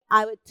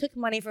took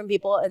money from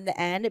people in the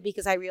end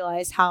because I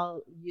realized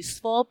how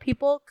useful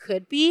people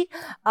could be,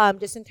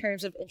 just in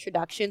terms of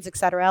introductions,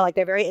 etc. Like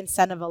they're very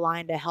incentive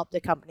aligned to help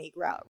the company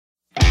grow.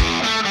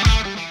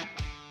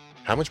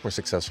 How much more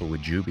successful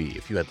would you be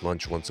if you had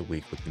lunch once a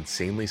week with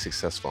insanely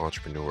successful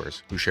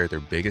entrepreneurs who share their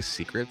biggest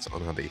secrets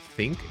on how they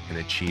think and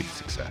achieve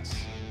success?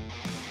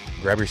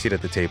 Grab your seat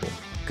at the table,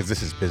 because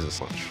this is Business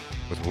Lunch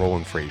with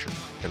Roland Frazier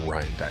and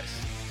Ryan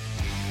Deiss.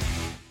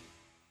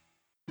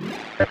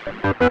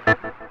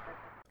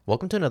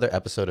 Welcome to another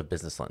episode of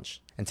Business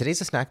Lunch. And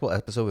today's a snackable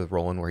episode with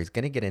Roland where he's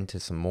going to get into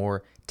some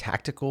more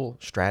tactical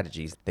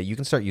strategies that you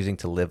can start using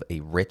to live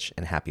a rich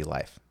and happy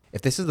life.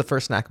 If this is the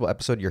first snackable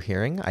episode you're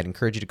hearing, I'd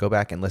encourage you to go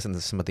back and listen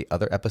to some of the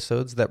other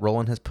episodes that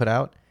Roland has put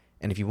out.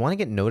 And if you want to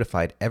get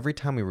notified every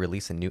time we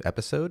release a new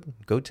episode,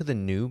 go to the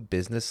new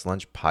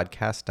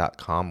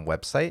businesslunchpodcast.com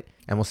website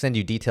and we'll send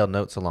you detailed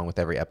notes along with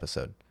every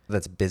episode.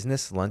 That's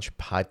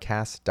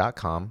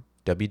businesslunchpodcast.com,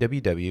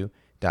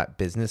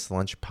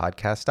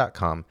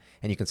 www.businesslunchpodcast.com,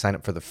 and you can sign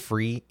up for the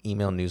free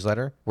email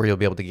newsletter where you'll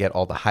be able to get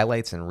all the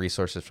highlights and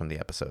resources from the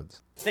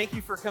episodes. Thank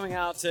you for coming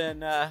out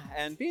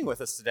and being with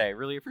us today.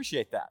 Really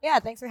appreciate that. Yeah,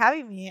 thanks for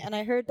having me. And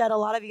I heard that a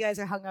lot of you guys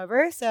are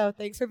hungover, so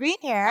thanks for being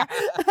here.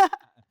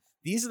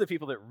 These are the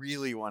people that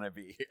really want to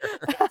be here.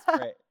 That's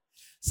great.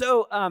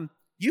 So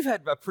you've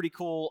had a pretty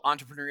cool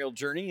entrepreneurial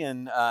journey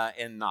in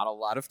not a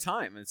lot of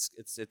time. It's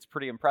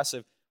pretty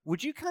impressive.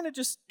 Would you kind of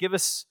just give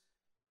us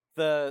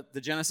the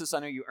genesis? I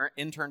know you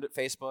interned at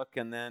Facebook,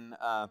 and then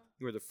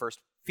you were the first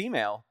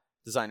female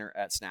designer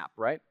at Snap,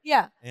 right?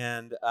 Yeah.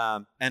 And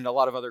a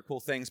lot of other cool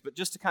things. But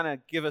just to kind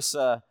of give us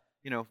the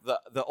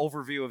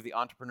overview of the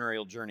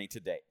entrepreneurial journey to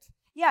date.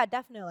 Yeah,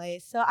 definitely.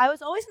 So I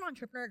was always an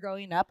entrepreneur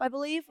growing up, I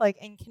believe. Like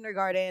in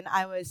kindergarten,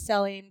 I was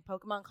selling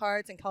Pokemon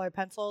cards and colored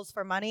pencils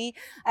for money.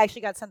 I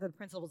actually got sent to the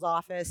principal's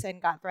office and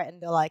got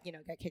threatened to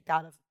get kicked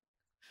out of.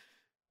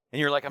 And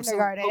you're like, I'm selling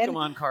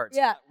Pokemon cards.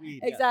 Yeah,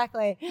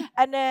 exactly.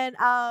 And then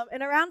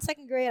in around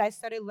second grade, I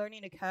started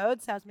learning to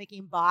code. So I was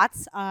making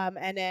bots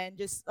and then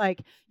just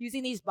like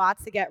using these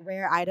bots to get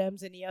rare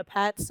items and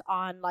Neopets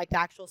on like the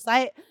actual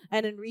site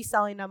and then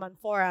reselling them on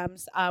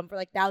forums for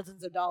like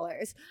thousands of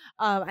dollars.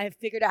 I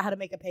figured out how to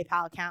make a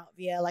PayPal account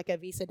via like a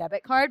Visa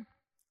debit card.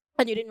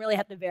 And you didn't really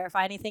have to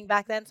verify anything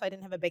back then, so I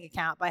didn't have a bank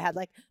account, but I had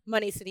like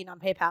money sitting on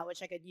PayPal,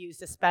 which I could use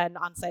to spend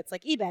on sites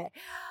like eBay.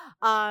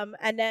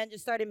 And then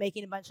just started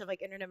making a bunch of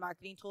like internet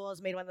marketing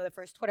tools, made one of the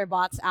first Twitter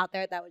bots out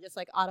there that would just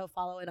like auto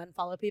follow and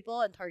unfollow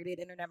people and targeted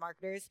internet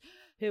marketers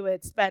who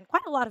would spend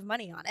quite a lot of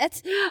money on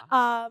it.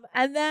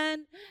 And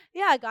then,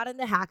 I got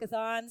into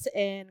hackathons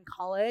in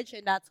college,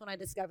 and that's when I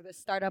discovered the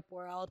startup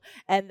world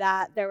and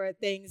that there were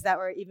things that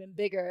were even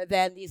bigger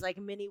than these like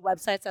mini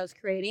websites I was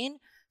creating.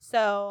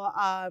 So,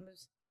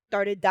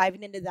 started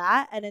diving into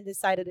that and then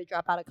decided to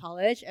drop out of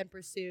college and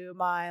pursue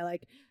my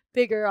like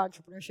bigger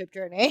entrepreneurship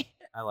journey.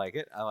 I like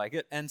it.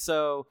 And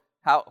so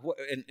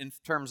in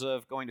terms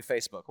of going to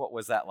Facebook, what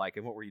was that like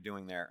and what were you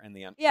doing there in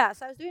the end? Yeah,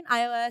 so I was doing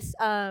iOS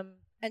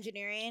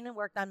engineering,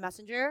 worked on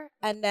Messenger,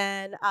 and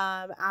then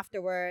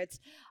afterwards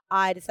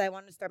I decided I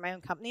wanted to start my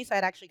own company. So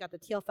I'd actually got the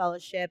Teal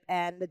Fellowship,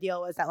 and the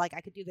deal was that like I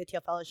could do the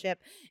Teal Fellowship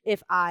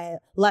if I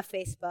left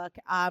Facebook.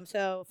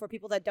 So for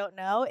people that don't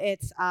know,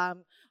 it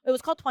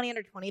was called 20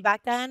 Under 20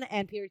 back then,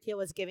 and Peter Thiel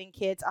was giving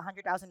kids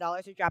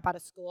 $100,000 to drop out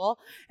of school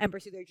and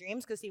pursue their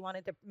dreams because he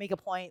wanted to make a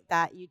point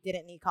that you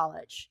didn't need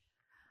college.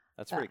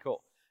 That's pretty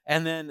cool.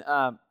 And then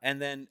how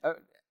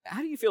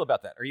do you feel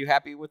about that? Are you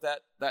happy with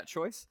that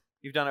choice?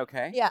 You've done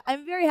okay? Yeah,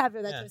 I'm very happy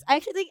with that choice. I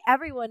actually think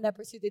everyone that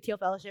pursued the Teal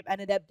Fellowship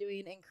ended up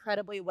doing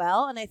incredibly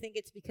well, and I think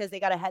it's because they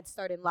got a head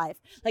start in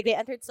life. Like, they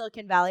entered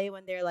Silicon Valley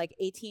when they're, like,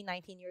 18,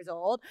 19 years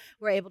old,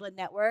 were able to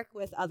network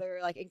with other,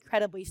 like,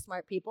 incredibly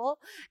smart people,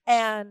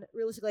 and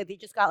realistically, they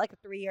just got, like, a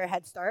 3-year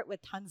head start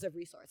with tons of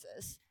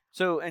resources.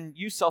 So, and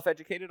you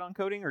self-educated on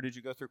coding, or did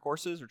you go through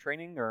courses or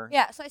training, or?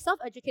 Yeah, so I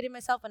self-educated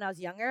myself when I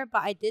was younger,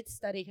 but I did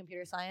study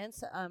computer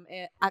science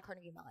at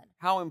Carnegie Mellon.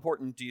 How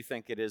important do you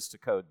think it is to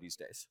code these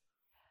days?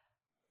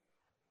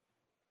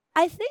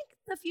 I think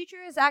the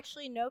future is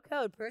actually no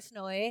code,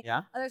 personally.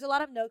 Yeah? There's a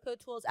lot of no code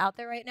tools out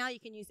there right now.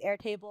 You can use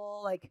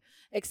Airtable, like,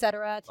 et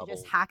cetera, to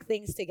just hack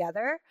things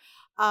together.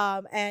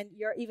 And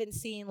you're even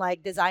seeing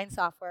like design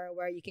software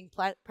where you can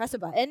press a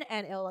button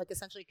and it'll like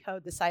essentially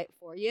code the site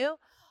for you.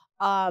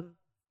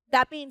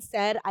 That being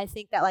said, I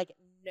think that like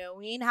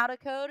knowing how to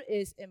code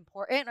is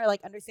important, or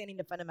like understanding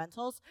the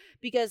fundamentals,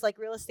 because like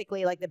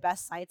realistically, like the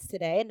best sites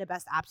today and the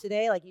best apps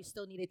today, like you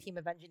still need a team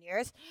of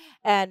engineers,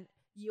 and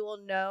you will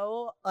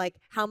know like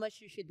how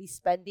much you should be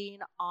spending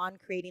on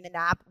creating an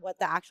app, what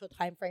the actual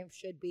time frame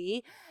should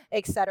be,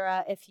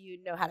 etc. if you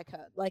know how to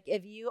code. Like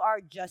if you are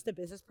just a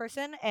business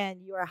person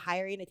and you are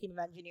hiring a team of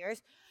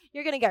engineers,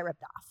 you're going to get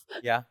ripped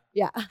off. Yeah.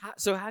 Yeah.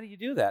 So how do you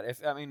do that?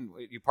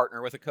 You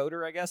partner with a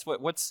coder, I guess.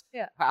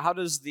 How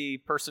does the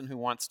person who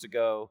wants to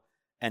go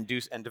and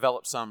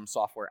develop some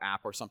software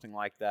app or something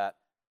like that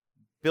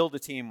build a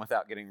team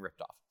without getting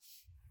ripped off?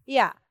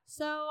 Yeah.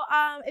 So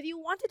if you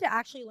wanted to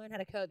actually learn how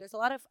to code, there's a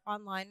lot of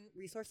online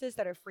resources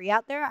that are free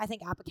out there. I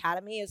think App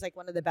Academy is like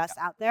one of the best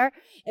out there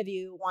if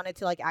you wanted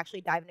to like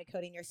actually dive into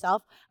coding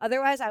yourself.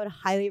 Otherwise, I would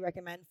highly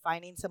recommend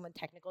finding someone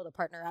technical to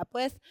partner up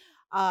with.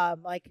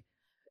 Like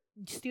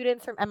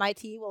students from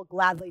MIT will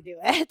gladly do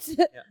it.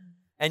 Yeah.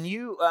 And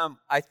you,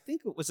 I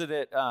think, was it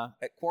at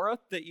Quora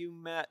that you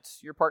met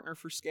your partner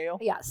for Scale?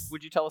 Yes.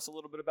 Would you tell us a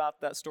little bit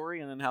about that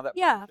story and then how that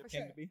Yeah, partnership for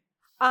came sure. to be?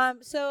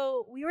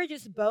 So we were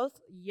just both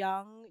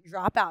young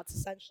dropouts,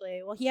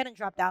 essentially. Well, he hadn't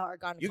dropped out or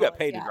gone to You got college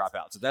paid yet. to drop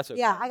out, so that's okay.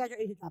 Yeah, I got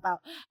ready to drop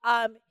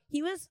out.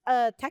 He was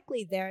a tech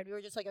lead there, and we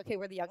were just like, okay,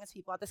 we're the youngest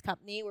people at this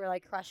company. We're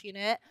like crushing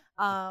it.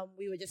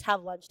 We would just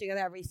have lunch together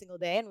every single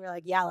day, and we were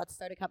like, yeah, let's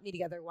start a company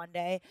together one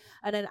day.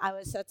 And then I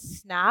was at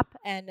Snap,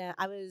 and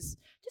I was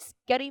just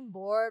getting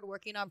bored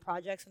working on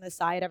projects on the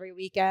side every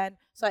weekend.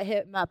 So I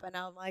hit him up, and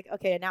I'm like,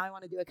 okay, now I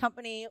want to do a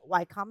company.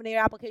 Y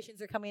Combinator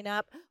applications are coming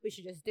up. We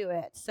should just do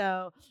it.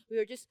 So we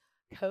were just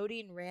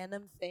coding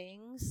random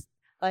things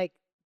like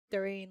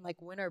during like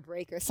winter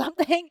break or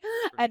something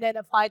and then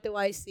applied to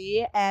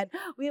YC, and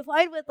we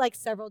applied with like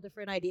several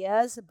different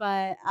ideas,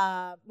 but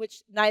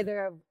which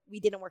we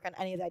didn't work on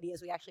any of the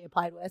ideas we actually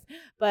applied with,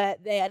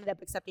 but they ended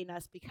up accepting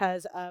us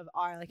because of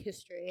our like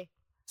history.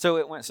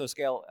 So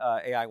Scale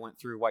AI went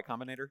through Y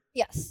Combinator.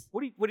 Yes.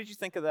 What did you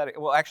think of that?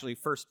 Well, actually,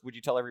 first, would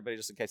you tell everybody,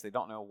 just in case they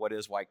don't know, what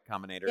is Y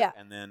Combinator? Yeah.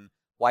 And then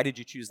why did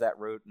you choose that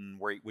route, and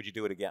where would you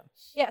do it again?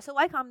 Yeah, so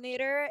Y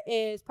Combinator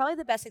is probably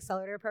the best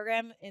accelerator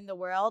program in the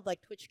world.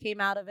 Like Twitch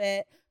came out of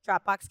it,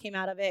 Dropbox came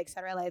out of it,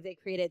 etc. Like they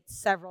created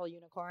several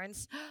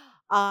unicorns.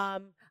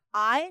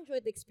 I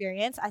enjoyed the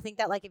experience. I think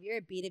that like if you're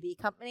a B2B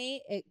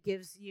company, it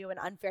gives you an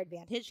unfair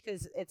advantage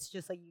because it's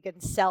just like you can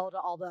sell to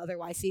all the other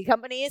YC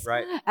companies.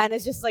 Right. And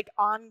it's just like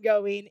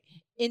ongoing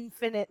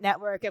infinite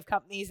network of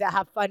companies that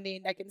have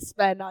funding that can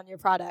spend on your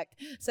product.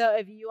 So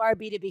if you are a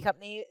B2B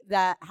company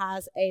that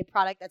has a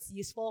product that's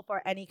useful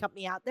for any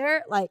company out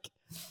there, like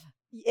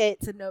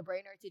it's a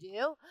no-brainer to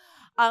do.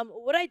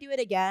 Would I do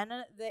it again?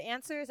 The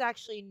answer is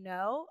actually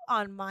no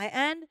on my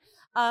end.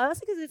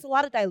 That's because it's a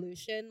lot of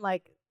dilution.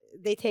 Like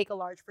they take a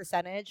large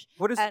percentage.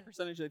 What is the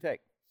percentage they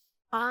take?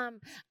 I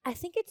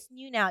think it's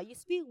new now. It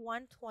used to be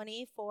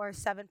 120 for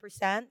 7%.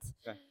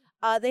 Okay.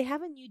 They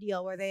have a new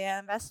deal where they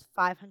invest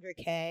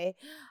 $500K,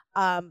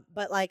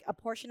 but like a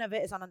portion of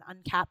it is on an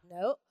uncapped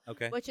note,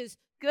 Okay. which is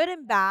good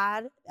and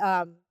bad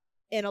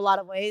in a lot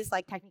of ways.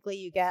 Like technically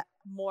you get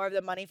more of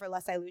the money for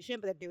less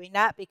dilution, but they're doing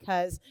that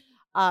because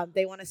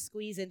they want to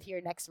squeeze into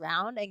your next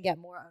round and get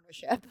more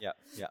ownership.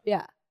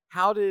 Yeah.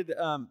 How did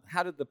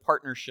the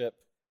partnership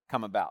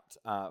come about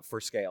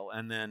for Scale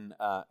and then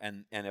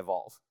and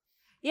Evolve?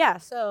 Yeah,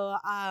 so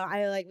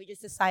we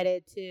just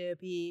decided to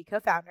be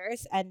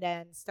co-founders, and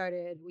then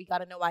we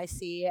got into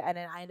YC, and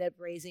then I ended up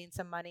raising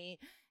some money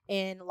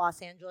in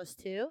Los Angeles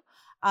too,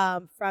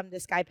 from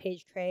this guy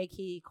Paige Craig.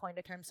 He coined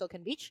the term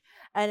Silicon Beach,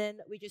 and then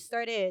we just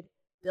started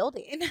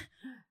building.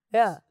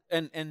 Yeah.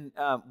 And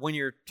when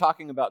you're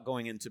talking about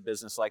going into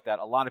business like that,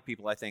 a lot of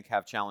people I think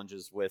have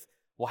challenges with,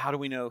 well, how do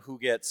we know who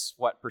gets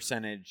what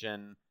percentage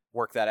and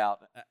work that out?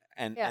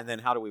 And then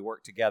how do we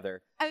work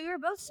together? I mean, we were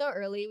both so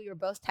early. We were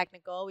both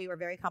technical. We were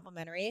very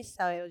complementary.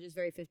 So it was just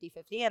very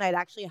 50-50. And I'd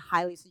actually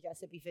highly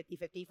suggest it be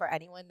 50-50 for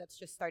anyone that's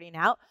just starting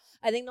out.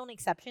 I think the only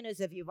exception is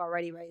if you've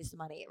already raised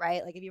money,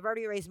 right? Like if you've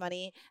already raised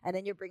money and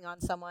then you bring on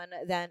someone,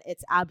 then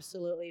it's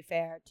absolutely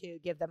fair to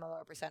give them a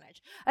lower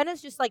percentage. And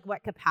it's just like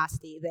what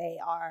capacity they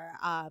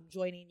are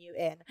joining you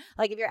in.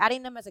 Like if you're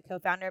adding them as a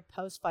co-founder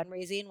post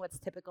fundraising, what's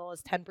typical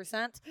is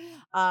 10%,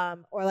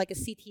 or like a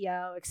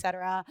CTO,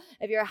 etc.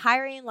 If you're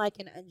hiring like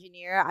an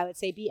engineer, I would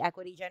say be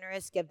equity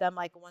generous. Give them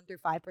like 1 through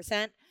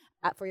 5%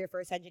 for your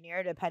first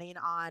engineer, depending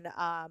on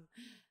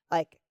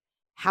like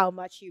how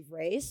much you've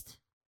raised.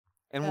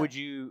 And would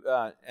you?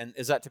 And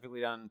is that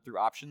typically done through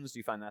options? Do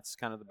you find that's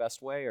kind of the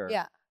best way? Or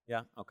Yeah.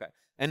 Yeah. Okay.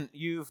 And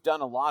you've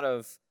done a lot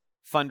of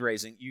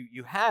fundraising.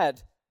 You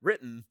had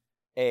written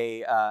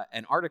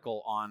an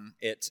article on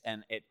it,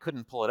 and it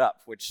couldn't pull it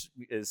up, which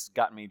has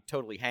gotten me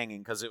totally hanging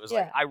because it was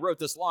like I wrote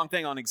this long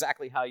thing on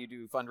exactly how you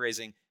do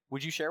fundraising.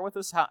 Would you share with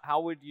us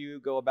how would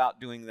you go about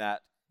doing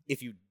that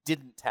if you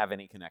didn't have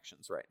any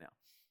connections right now?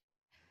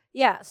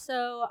 Yeah,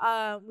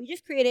 so we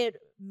just created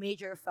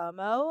major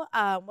FOMO.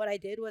 What I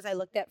did was I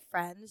looked at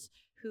friends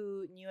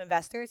who knew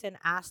investors and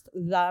asked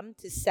them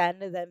to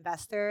send the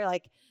investor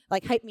like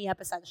hype me up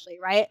essentially,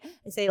 right?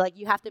 And say like,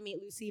 you have to meet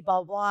Lucy,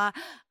 blah, blah,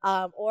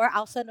 or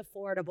I'll send a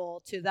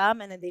forwardable to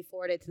them and then they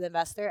forward it to the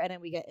investor and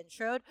then we get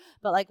introed.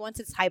 But like once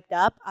it's hyped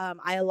up,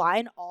 I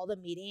align all the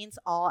meetings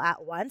all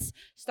at once.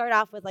 Start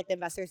off with like the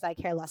investors that I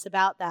care less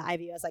about that I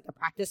view as like a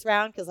practice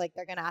round because like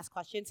they're going to ask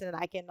questions and then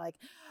I can like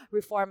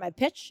reform my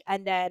pitch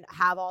and then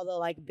have all the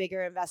like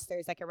bigger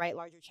investors that can write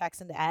larger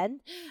checks in the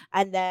end.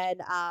 And then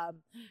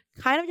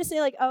kind of just say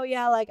like, like, oh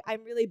yeah, like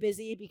I'm really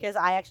busy because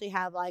I actually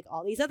have like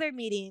all these other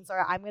meetings, or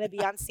I'm gonna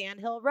be on Sand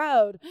Hill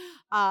Road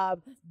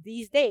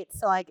these dates.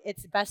 So like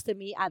it's best to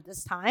meet at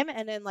this time.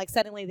 And then like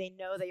suddenly they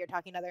know that you're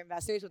talking to other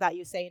investors without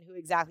you saying who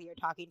exactly you're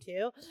talking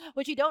to,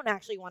 which you don't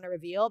actually want to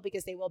reveal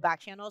because they will back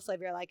channel. So if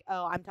you're like,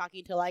 oh, I'm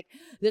talking to like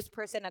this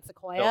person at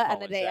Sequoia,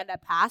 and then they end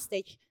up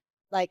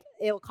like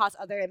it will cause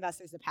other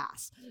investors to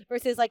pass.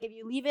 Versus like if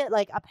you leave it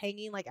like up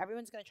hanging, like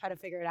everyone's gonna try to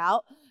figure it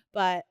out,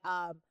 but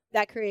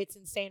that creates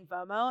insane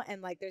FOMO,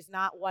 and like there's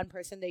not one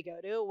person they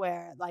go to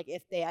where like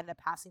if they end up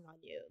passing on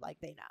you, like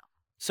they know.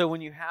 So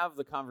when you have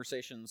the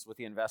conversations with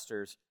the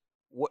investors,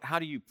 how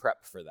do you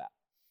prep for that?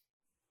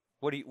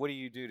 What do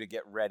you do to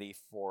get ready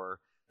for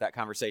that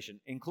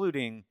conversation?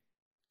 Including,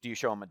 do you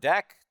show them a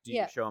deck? Do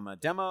you show them a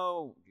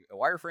demo, a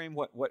wireframe?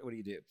 What do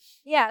you do?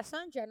 Yeah,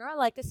 so in general, I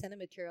like to send the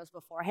materials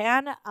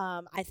beforehand.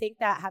 I think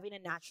that having a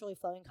naturally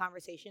flowing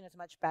conversation is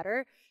much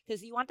better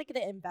because you want to get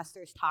the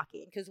investors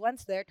talking. Because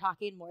once they're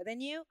talking more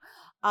than you,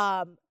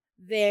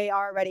 they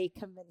are already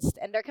convinced,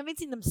 and they're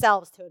convincing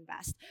themselves to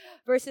invest.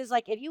 Versus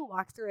like if you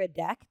walk through a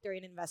deck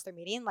during an investor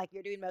meeting, like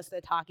you're doing most of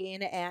the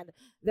talking, and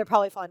they're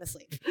probably falling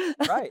asleep.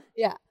 Right.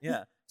 Yeah.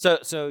 Yeah.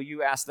 So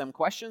you ask them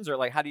questions, or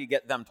like how do you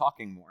get them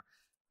talking more?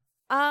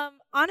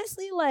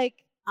 Honestly,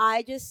 like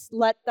I just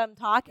let them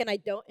talk and I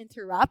don't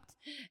interrupt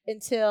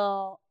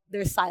until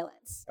there's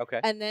silence. Okay.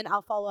 And then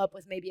I'll follow up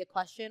with maybe a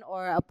question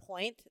or a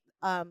point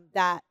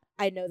that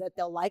I know that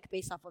they'll like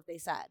based off what they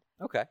said.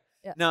 Okay.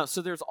 Yeah. Now,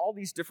 so there's all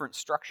these different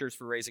structures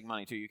for raising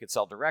money too. You could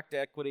sell direct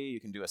equity, you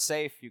can do a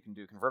SAFE, you can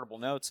do convertible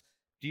notes.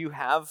 Do you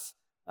have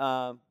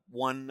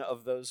one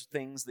of those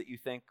things that you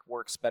think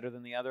works better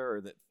than the other,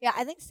 or that? Yeah,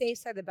 I think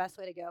SAFEs are the best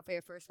way to go for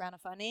your first round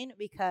of funding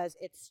because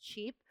it's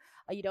cheap.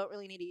 You don't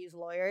really need to use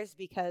lawyers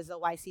because the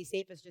YC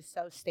SAFE is just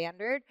so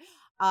standard,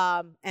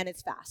 and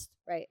it's fast,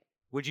 right?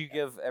 Would you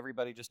give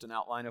everybody just an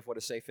outline of what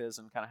a SAFE is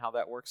and kind of how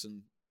that works?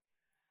 And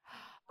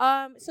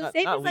so not SAFE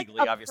is legally,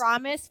 like a obviously.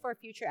 promise for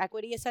future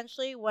equity,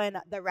 essentially, when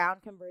the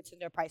round converts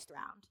into a priced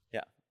round.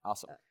 Yeah,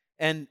 awesome.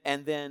 And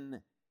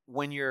then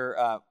when you're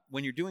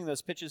doing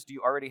those pitches, do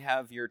you already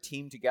have your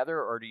team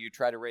together, or do you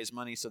try to raise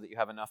money so that you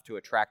have enough to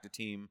attract a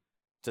team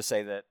to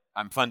say that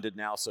I'm funded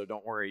now, so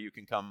don't worry, you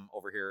can come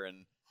over here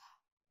and?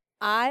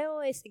 I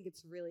always think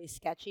it's really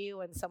sketchy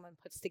when someone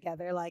puts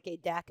together like a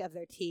deck of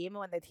their team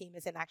when the team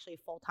isn't actually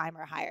full-time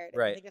or hired.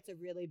 Right. I think that's a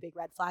really big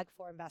red flag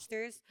for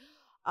investors.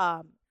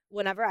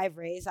 Whenever I've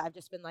raised, I've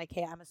just been like,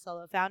 hey, I'm a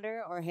solo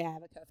founder, or hey, I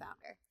have a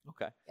co-founder.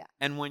 Okay. Yeah.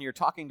 And when you're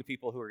talking to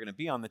people who are going to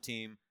be on the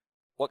team,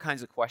 what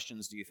kinds of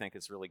questions do you think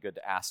is really good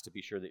to ask to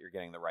be sure that you're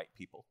getting the right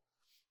people?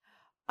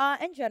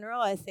 In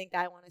general, I think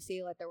I want to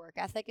see what their work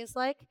ethic is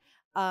like.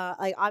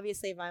 Like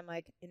obviously, if I'm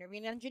like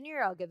interviewing an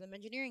engineer, I'll give them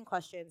engineering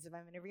questions. If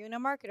I'm interviewing a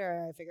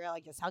marketer, I figure out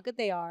like just how good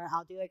they are.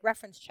 I'll do like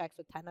reference checks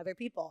with 10 other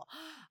people.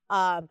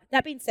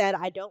 That being said,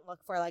 I don't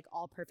look for like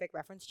all perfect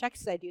reference checks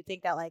because I do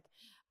think that like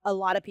a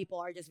lot of people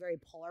are just very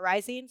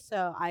polarizing.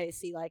 So I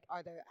see like,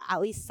 are there at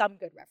least some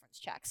good reference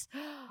checks?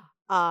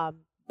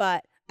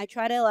 But I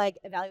try to like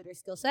evaluate their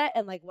skill set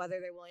and like whether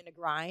they're willing to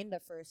grind the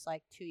first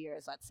like 2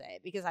 years, let's say,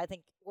 because I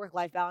think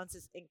work-life balance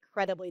is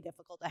incredibly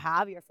difficult to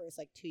have your first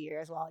like 2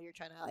 years while you're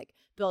trying to like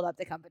build up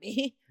the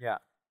company. Yeah.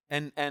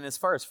 And as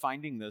far as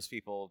finding those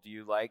people, do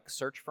you like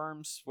search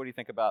firms? What do you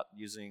think about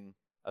using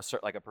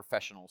like a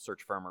professional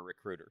search firm or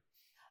recruiter?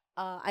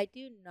 I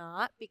do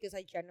not, because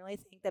I generally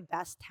think the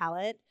best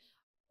talent,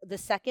 the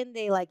second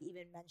they like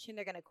even mention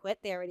they're going to quit,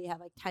 they already have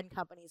like 10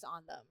 companies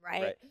on them,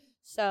 right?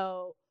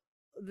 So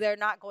they're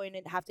not going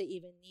to have to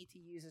even need to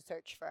use a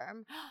search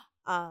firm.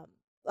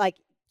 Like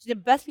the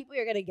best people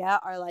you're going to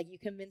get are like you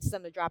convince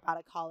them to drop out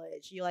of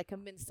college. You like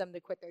convince them to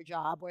quit their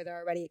job where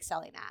they're already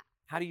excelling at.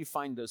 How do you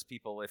find those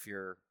people if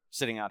you're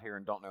sitting out here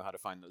and don't know how to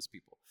find those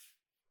people?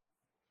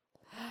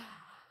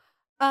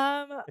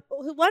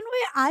 One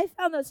way I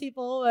found those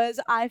people was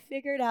I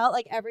figured out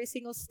like every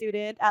single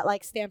student at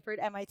like Stanford,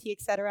 MIT,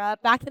 etc.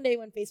 back in the day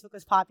when Facebook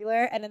was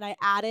popular, and then I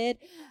added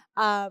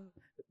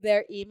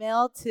their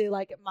email to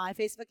like my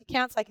Facebook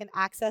account so I can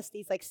access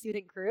these like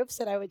student groups,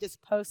 and I would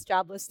just post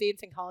job listings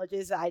in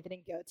colleges that I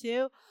didn't go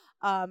to.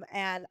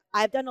 And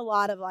I've done a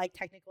lot of like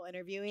technical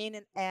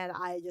interviewing, and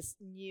I just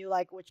knew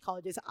like which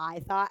colleges I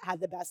thought had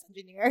the best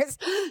engineers.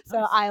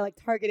 So I like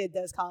targeted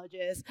those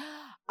colleges.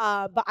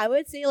 But I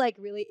would say like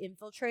really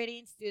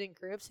infiltrating student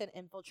groups and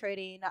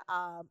infiltrating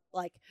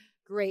like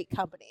great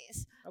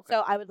companies. Okay.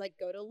 So I would like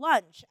go to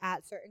lunch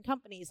at certain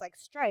companies like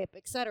Stripe,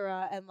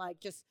 etc., and like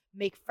just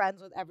make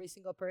friends with every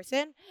single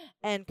person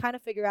and kind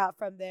of figure out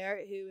from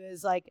there who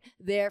is like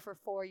there for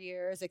 4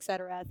 years,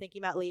 etc.,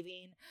 thinking about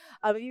leaving.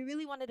 If you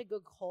really wanted to go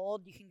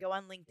cold, you can go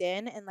on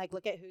LinkedIn and like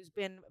look at who's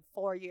been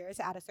 4 years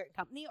at a certain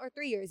company, or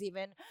 3 years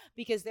even,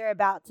 because they're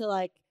about to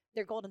like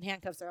their golden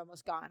handcuffs are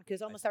almost gone,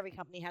 because almost every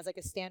company has like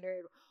a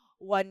standard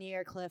 1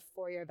 year cliff,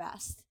 4 year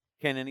vest.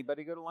 Can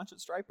anybody go to lunch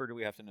at Stripe, or do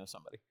we have to know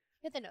somebody?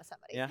 You have to know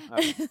somebody. Yeah.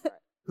 Okay. All right.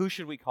 Who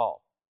should we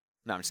call?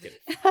 No, I'm just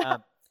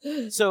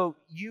kidding. So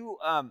you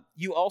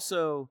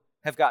also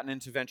have gotten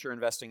into venture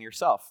investing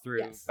yourself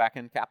through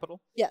Backend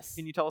Capital. Yes.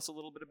 Can you tell us a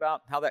little bit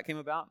about how that came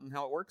about and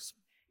how it works?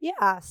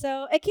 Yeah,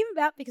 so it came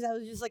about because I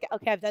was just like,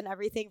 okay, I've done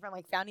everything from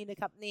like founding a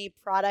company,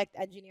 product,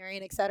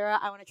 engineering, etc.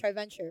 I want to try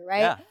venture,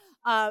 right? Yeah.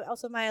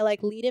 Also, my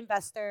like lead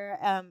investor,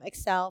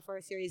 Excel for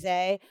Series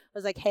A,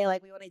 was like, hey,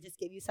 like we want to just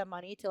give you some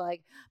money to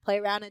like play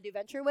around and do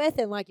venture with,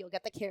 and like you'll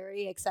get the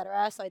carry,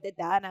 etc. So I did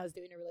that, and I was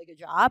doing a really good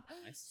job.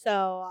 Nice.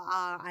 So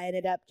I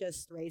ended up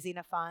just raising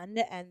a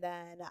fund and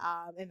then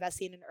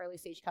investing in early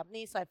stage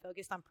companies. So I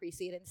focused on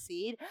pre-seed and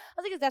seed.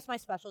 I think that's my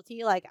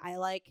specialty. Like I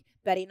like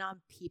betting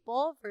on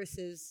people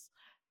versus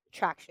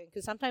traction,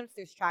 because sometimes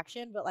there's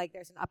traction, but like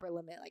there's an upper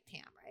limit, like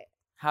TAM, right?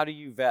 How do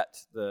you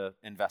vet the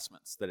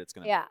investments that it's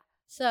going to Yeah.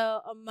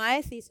 So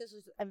my thesis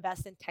was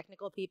invest in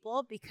technical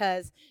people,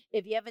 because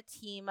if you have a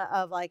team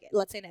of like,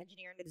 let's say an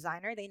engineer and a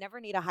designer, they never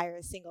need to hire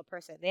a single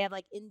person. They have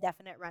like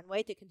indefinite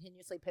runway to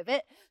continuously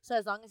pivot. So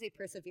as long as they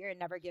persevere and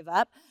never give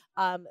up,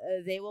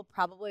 they will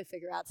probably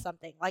figure out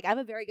something. Like I have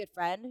a very good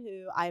friend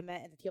who I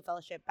met in the Teal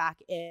Fellowship back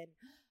in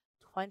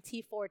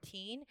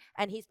 2014,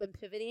 and he's been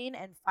pivoting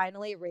and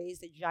finally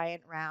raised a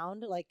giant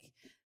round like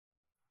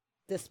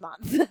this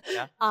month.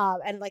 Yeah.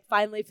 And like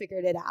finally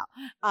figured it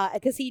out,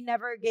 because he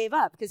never gave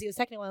up, because he was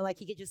technically like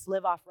he could just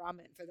live off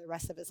ramen for the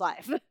rest of his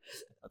life.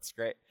 That's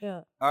great.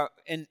 Yeah.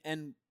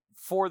 And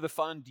for the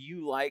fund, do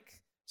you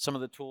like some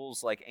of the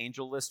tools like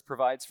AngelList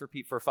provides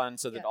for fund,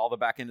 so that Yeah. all the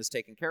back end is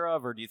taken care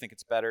of, or do you think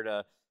it's better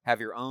to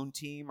have your own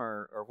team,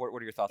 or what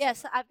are your thoughts? Yeah,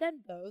 so I've done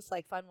both.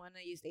 Like Fund 1,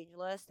 I used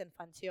AngelList, and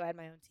Fund 2, I had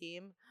my own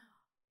team.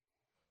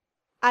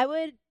 I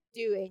would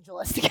do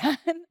AngelList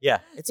again. Yeah,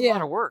 it's a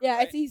lot of work. Yeah,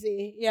 right? it's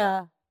easy.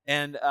 Yeah.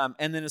 And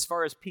then as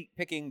far as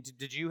picking,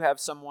 did you have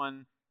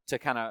someone to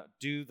kind of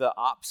do the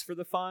ops for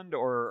the fund,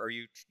 or are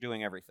you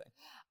doing everything?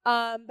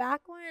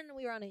 Back when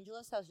we were on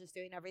AngelList, I was just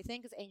doing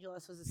everything, because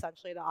AngelList was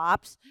essentially the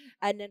ops.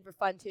 And then for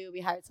Fund 2,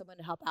 we hired someone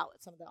to help out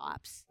with some of the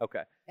ops.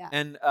 Okay. Yeah.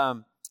 And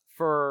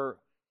for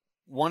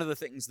one of the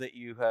things that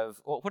you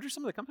have, well, what are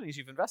some of the companies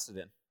you've invested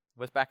in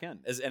with backend?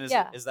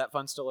 Is that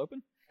fund still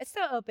open? It's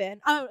still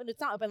open.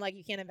 It's not open like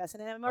you can't invest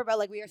in it anymore, but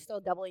like we are still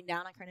doubling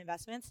down on current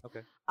investments.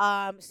 Okay.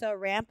 So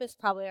Ramp is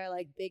probably our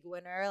like big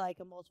winner, like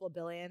a multiple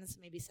billions,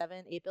 maybe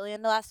 7-8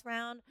 billion the last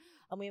round.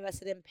 We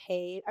invested in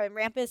Pay. I mean,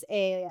 Ramp is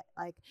a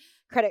like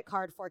credit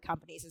card for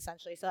companies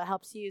essentially, so it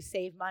helps you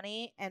save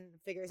money and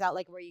figures out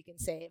like where you can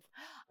save.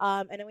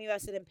 And then we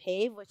invested in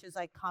Pave, which is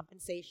like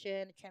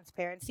compensation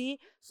transparency,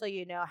 so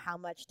you know how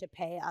much to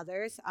pay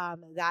others.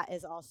 That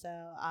is also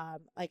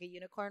like a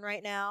unicorn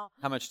right now.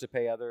 How much to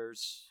pay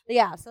others?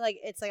 Yeah, so like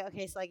it's like,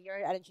 okay, so like you're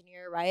an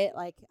engineer, right?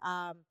 Like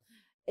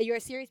you're a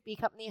Series B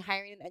company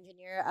hiring an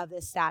engineer of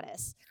this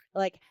status.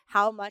 Like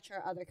how much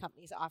are other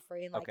companies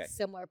offering like Okay.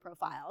 similar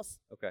profiles?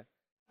 Okay.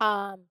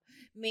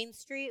 Main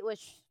Street,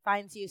 which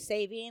finds you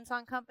savings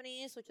on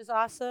companies, which is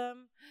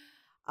awesome.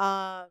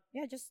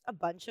 Yeah, just a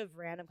bunch of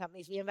random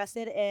companies. We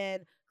invested in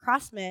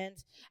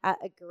Crossmint at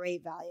a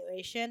great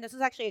valuation. This is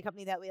actually a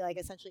company that we like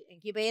essentially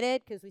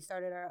incubated, because we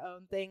started our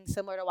own thing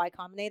similar to Y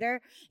Combinator,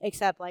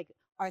 except like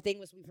our thing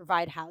was we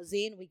provide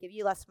housing. We give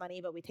you less money,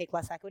 but we take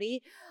less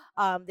equity.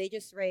 They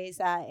just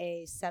raised at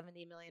a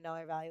 $70 million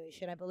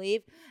valuation, I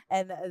believe.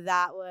 And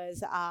that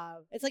was,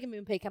 it's like a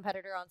MoonPay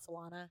competitor on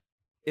Solana.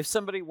 If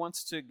somebody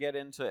wants to get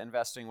into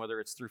investing,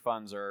 whether it's through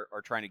funds or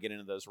trying to get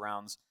into those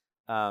rounds,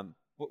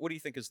 what do you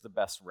think is the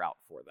best route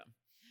for them?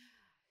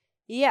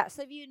 Yeah,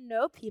 so if you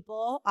know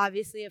people,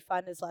 obviously a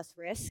fund is less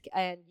risk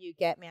and you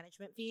get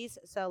management fees.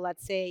 So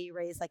let's say you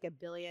raise like $1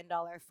 billion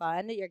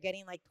fund, you're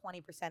getting like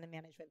 20% in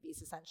management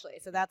fees essentially.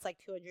 So that's like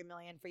 $200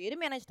 million for you to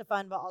manage the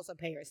fund, but also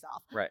pay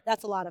yourself. Right.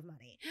 That's a lot of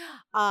money.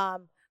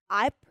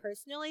 I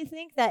personally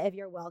think that if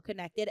you're well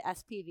connected,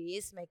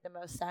 SPVs make the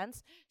most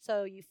sense.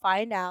 So you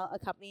find out a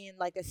company in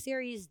like a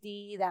Series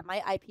D that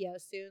might IPO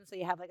soon, so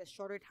you have like a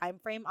shorter time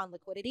frame on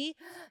liquidity.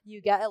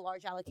 You get a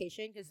large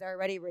allocation because they're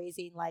already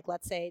raising like,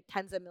 let's say,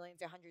 tens of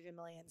millions or hundreds of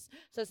millions.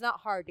 So it's not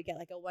hard to get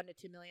like a $1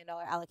 to $2 million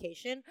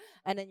allocation,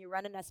 and then you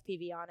run an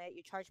SPV on it.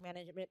 You charge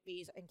management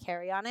fees and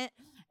carry on it,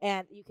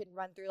 and you can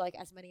run through like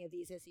as many of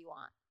these as you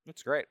want.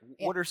 That's great.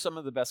 Yeah. What are some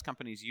of the best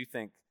companies you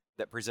think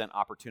that present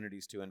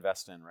opportunities to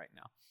invest in right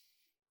now?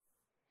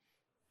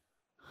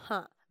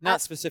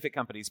 Not specific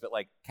companies, but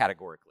like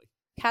categorically.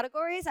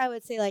 Categories, I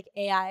would say like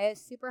AI is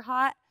super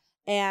hot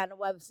and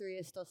Web3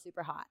 is still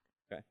super hot.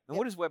 Okay. And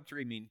what does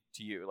Web3 mean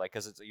to you? Like,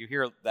 because you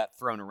hear that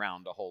thrown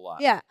around a whole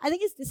lot. Yeah, I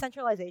think it's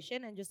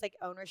decentralization and just like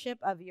ownership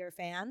of your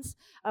fans.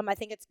 I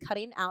think it's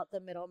cutting out the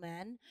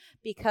middlemen,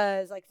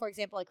 because like, for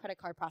example, like credit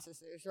card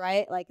processors,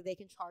 right? Like they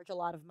can charge a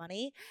lot of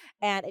money.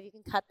 And if you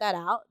can cut that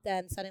out,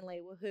 then suddenly,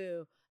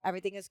 woohoo,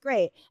 everything is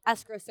great.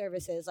 Escrow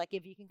services, like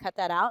if you can cut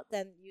that out,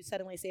 then you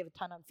suddenly save a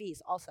ton on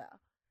fees also.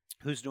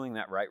 Who's doing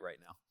that right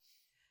now?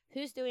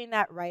 Who's doing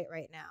that right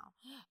now?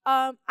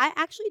 I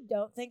actually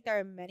don't think there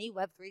are many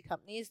Web3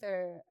 companies that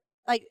are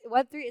like,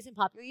 Web3 isn't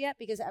popular yet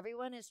because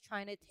everyone is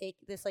trying to take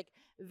this like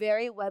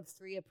very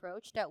Web3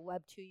 approach that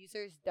Web2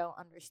 users don't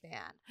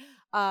understand.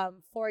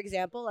 For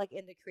example, like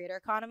in the creator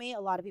economy,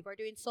 a lot of people are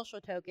doing social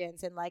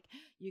tokens, and like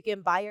you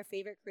can buy your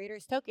favorite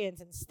creators'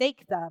 tokens and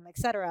stake them,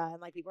 etc.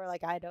 And like people are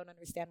like, I don't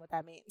understand what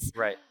that means.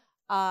 Right.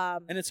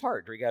 And it's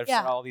hard. You got to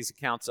Yeah. set all these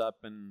accounts up,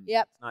 and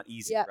Yep. it's not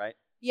easy, Yep. right?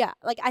 Yeah,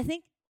 like I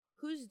think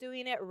who's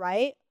doing it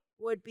right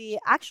would be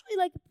actually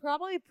like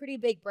probably pretty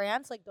big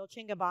brands like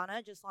Dolce &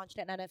 Gabbana just launched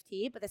an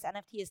NFT, but this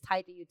NFT is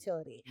tied to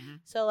utility. Mhm.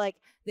 So like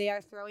they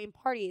are throwing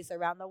parties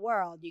around the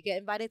world. You get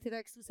invited to their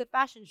exclusive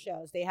fashion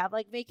shows. They have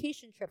like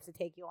vacation trips to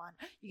take you on.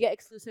 You get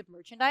exclusive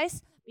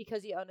merchandise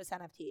because you own this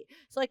NFT.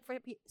 So like for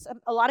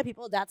a lot of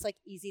people, that's like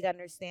easy to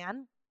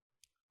understand.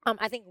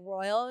 I think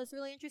Royal is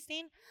really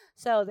interesting.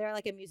 So they're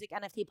like a music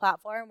NFT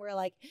platform where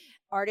like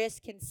artists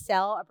can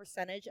sell a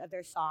percentage of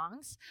their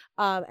songs,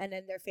 and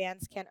then their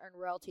fans can earn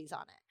royalties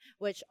on it,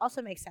 which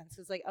also makes sense.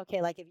 It's like,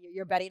 okay, like if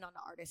you're betting on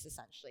the artist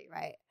essentially,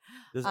 right?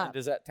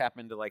 Does that tap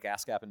into like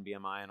ASCAP and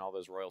BMI and all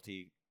those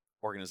royalty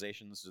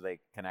organizations? Do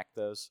they connect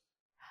those?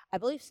 I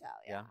believe so.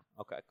 Yeah.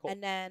 Okay. Cool.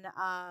 And then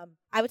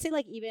I would say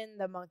like even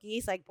the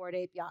Monkeys, like Bored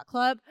Ape Yacht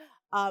Club,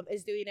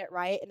 is doing it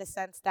right in the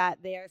sense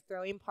that they are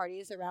throwing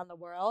parties around the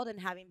world and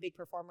having big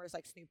performers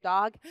like Snoop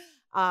Dogg.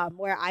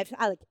 Where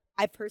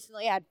I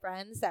personally had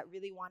friends that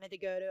really wanted to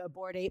go to a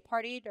Bored Ape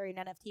party during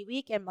NFT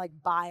week and like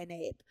buy an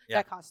ape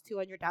that costs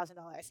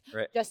 $200,000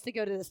 Right. just to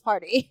go to this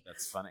party.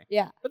 That's funny.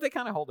 Yeah. But they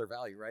kind of hold their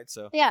value, right?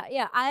 So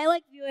Yeah. I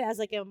like view it as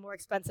like a more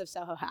expensive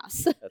Soho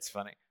house. that's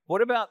funny.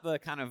 What about the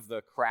kind of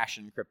the crash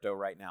in crypto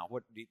right now?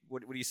 What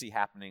do you see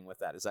happening with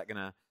that? Is that going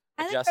to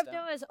I think adjust crypto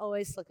down? is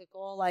always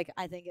cyclical. Like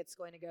I think it's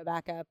going to go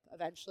back up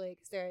eventually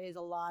because there is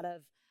a lot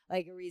of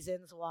like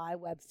reasons why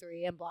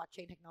Web3 and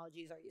blockchain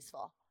technologies are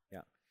useful.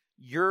 Yeah.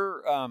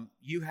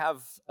 You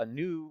have a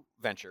new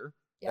venture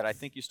that I Yes.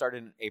 think you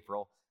started in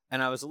April,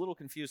 and I was a little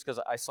confused because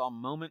I saw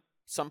Moment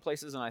some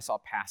places and I saw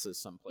Passes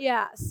some places.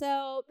 Yeah.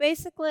 So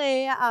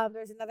basically,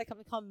 there's another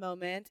company called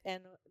Moment,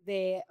 and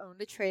they own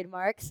the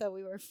trademark, so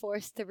we were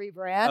forced to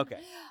rebrand. Okay.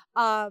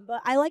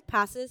 But I like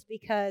Passes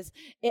because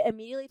it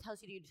immediately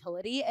tells you the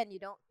utility, and you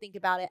don't think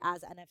about it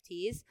as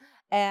NFTs.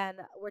 And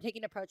we're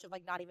taking an approach of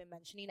like not even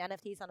mentioning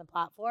NFTs on the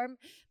platform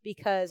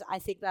because I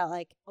think that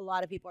like a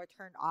lot of people are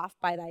turned off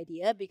by the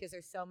idea because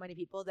there's so many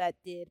people that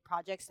did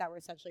projects that were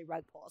essentially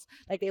rug pulls.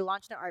 Like they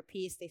launched an art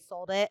piece, they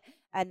sold it,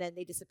 and then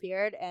they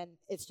disappeared, and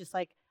it's just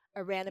like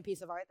a random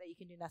piece of art that you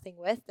can do nothing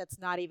with. That's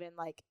not even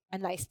like a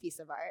nice piece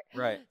of art.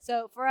 Right.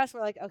 So for us,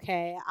 we're like,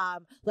 okay,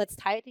 let's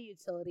tie it to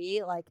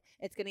utility. Like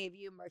it's going to give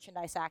you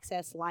merchandise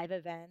access, live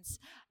events,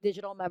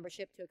 digital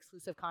membership to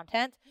exclusive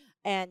content,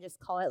 and just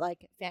call it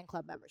like fan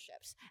club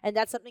memberships. And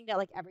that's something that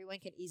like everyone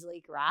can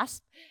easily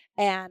grasp.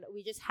 And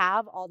we just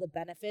have all the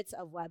benefits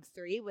of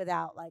Web3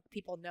 without like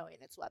people knowing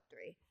it's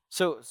Web3.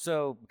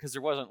 So because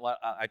there wasn't,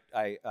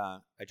 I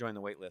joined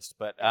the wait list,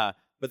 but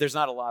there's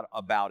not a lot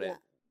about it. Yeah.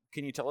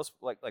 Can you tell us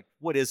like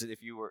what is it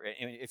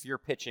if you're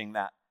pitching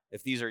that,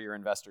 if these are your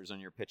investors and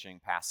you're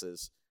pitching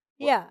Passes?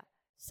 Yeah.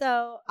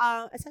 So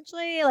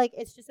essentially, like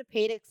it's just a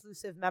paid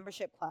exclusive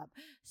membership club.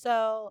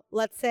 So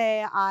let's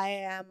say I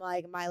am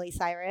like Miley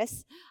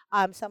Cyrus.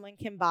 Someone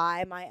can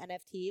buy my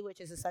NFT,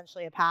 which is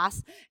essentially a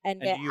pass,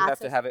 and And get do you have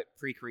access. to have it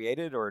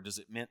pre-created, or does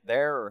it mint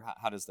there, or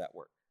how does that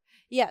work?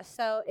 Yeah,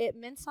 so it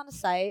mints on the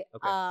site.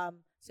 Okay.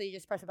 So you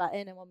just press a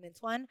button and we'll mint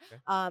one.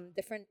 Okay.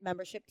 Different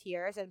membership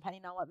tiers, and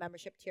depending on what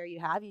membership tier you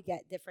have, you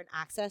get different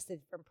access to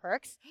different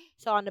perks.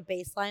 So on the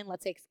baseline,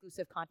 let's say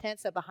exclusive content,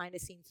 so behind the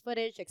scenes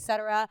footage,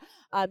 etc.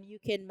 You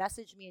can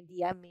message me and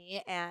DM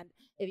me, and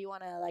if you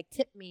want to like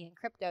tip me in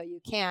crypto, you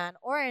can,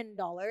 or in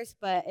dollars.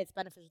 But it's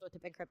beneficial to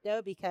tip in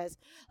crypto because,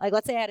 like,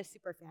 let's say I had a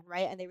super fan,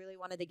 right, and they really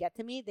wanted to get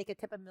to me, they could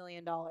tip $1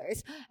 million,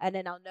 and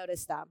then I'll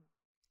notice them.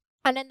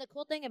 And then the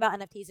cool thing about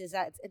NFTs is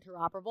that it's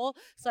interoperable.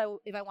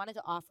 So if I wanted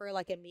to offer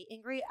like a meet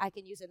and greet, I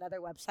can use another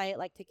website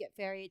like Ticket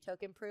Fairy,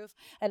 Token Proof.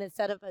 And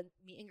instead of a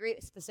meet and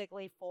greet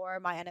specifically for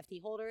my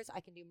NFT holders,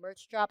 I can do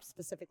merch drops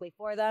specifically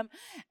for them.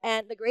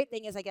 And the great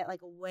thing is I get like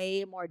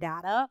way more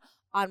data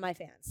on my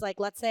fans. Like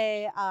let's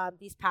say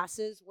these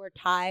passes were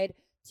tied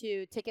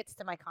to tickets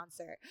to my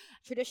concert.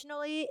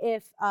 Traditionally,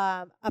 if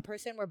a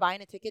person were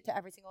buying a ticket to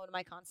every single one of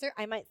my concert,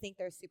 I might think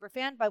they're a super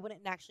fan, but I wouldn't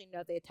actually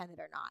know if they attended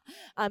or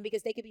not,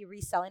 because they could be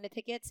reselling the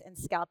tickets and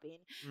scalping.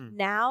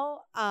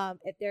 Now,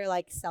 if they're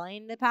like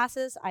selling the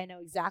passes, I know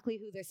exactly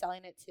who they're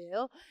selling it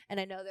to, and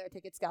I know they're a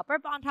ticket scalper.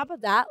 But on top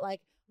of that,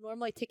 like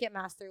normally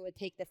Ticketmaster would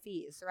take the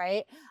fees,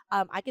 right?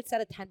 I could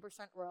set a 10%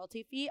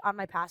 royalty fee on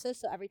my passes,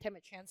 so every time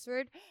it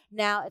transferred,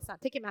 now it's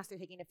not Ticketmaster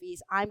taking the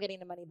fees, I'm getting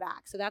the money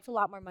back. So that's a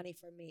lot more money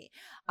for me.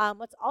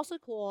 What's also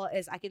cool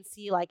is I can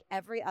see like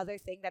every other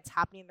thing that's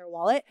happening in their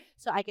wallet.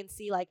 So I can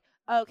see like,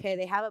 okay,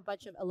 they have a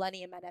bunch of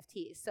Elenium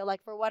NFTs. So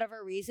like for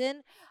whatever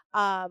reason,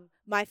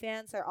 my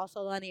fans are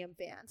also Elenium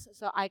fans.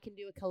 So I can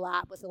do a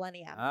collab with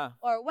Elenium.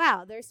 Or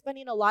wow, they're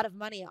spending a lot of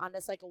money on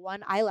this like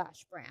one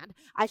eyelash brand.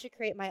 I should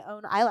create my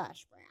own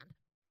eyelash brand.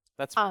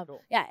 That's pretty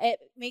cool. Yeah, it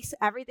makes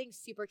everything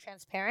super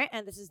transparent,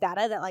 and this is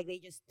data that like they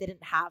just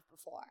didn't have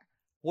before.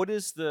 What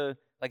is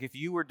if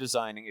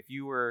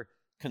you were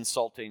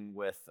consulting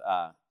with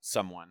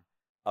someone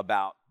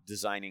about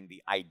designing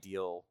the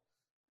ideal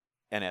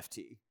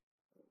NFT,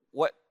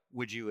 what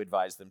would you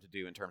advise them to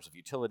do in terms of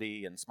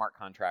utility and smart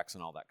contracts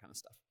and all that kind of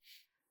stuff?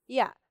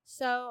 Yeah.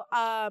 So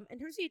in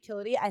terms of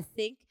utility, I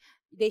think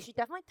they should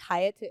definitely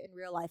tie it to in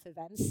real life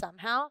events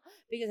somehow,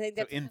 because I think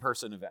So that's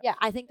in-person event. yeah,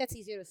 I think that's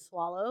easier to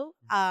swallow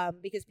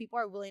because people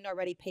are willing to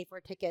already pay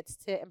for tickets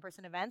to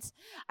in-person events.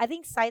 I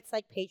think sites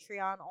like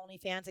Patreon,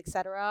 OnlyFans,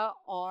 etc.,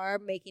 are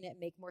making it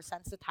make more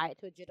sense to tie it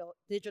to a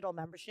digital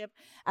membership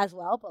as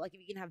well. But like if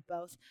you can have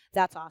both,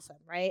 that's awesome,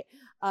 right?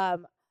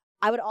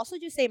 I would also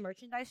just say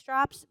merchandise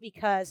drops,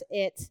 because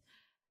it's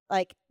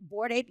like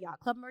Bored Ape Yacht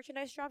Club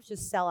merchandise drops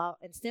just sell out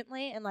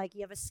instantly, and like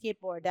you have a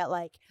skateboard that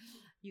like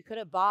you could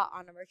have bought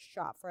on a merch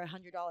shop for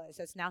 $100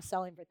 that's now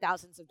selling for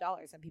thousands of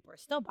dollars, and people are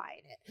still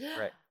buying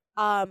it.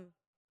 Right.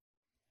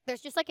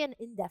 There's just like an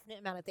indefinite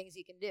amount of things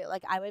you can do.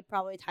 Like I would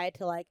probably tie it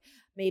to like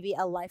maybe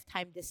a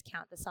lifetime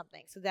discount to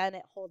something, so then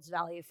it holds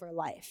value for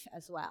life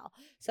as well.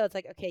 So it's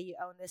like, okay, you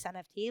own this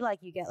NFT,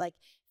 like you get like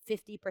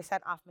 50%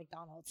 off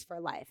McDonald's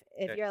for life.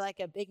 If Okay. you're like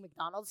a big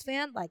McDonald's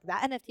fan, like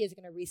that NFT is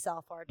going to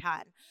resell for a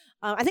ton.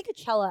 I think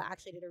Coachella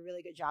actually did a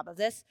really good job of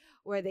this,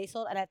 where they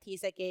sold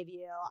NFTs that gave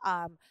you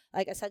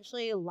like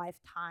essentially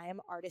lifetime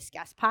artist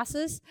guest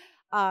passes.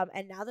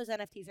 And now those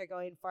NFTs are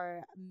going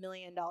for $1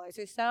 million or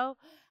so.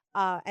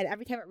 And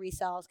every time it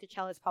resells,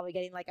 Coachella is probably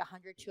getting like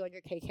 100,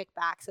 200K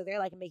kickback. So they're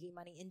like making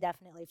money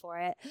indefinitely for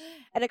it.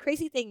 And the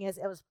crazy thing is,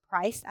 it was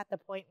priced at the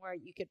point where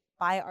you could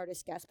buy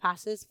artist guest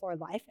passes for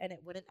life and it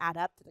wouldn't add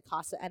up to the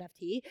cost of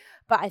NFT.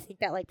 But I think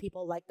that like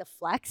people like the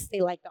flex,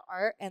 they like the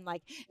art, and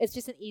like it's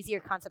just an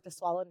easier concept to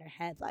swallow in their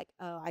head. Like,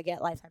 oh, I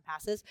get lifetime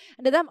passes.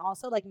 And to them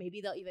also, like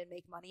maybe they'll even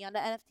make money on the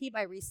NFT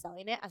by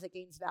reselling it as it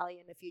gains value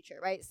in the future,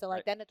 right? So like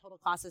Right. then the total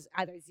cost is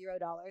either $0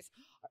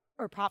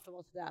 or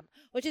profitable to them,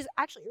 which is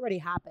actually already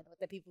happened with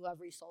the people who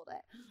have resold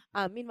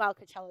it. Meanwhile,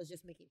 Coachella is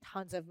just making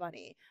tons of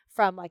money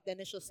from like the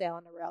initial sale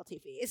and the royalty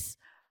fees.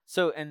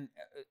 So, and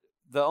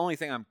the only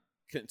thing I'm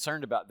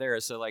concerned about there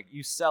is, so like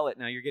you sell it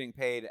now, you're getting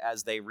paid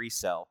as they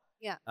resell.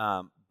 Yeah.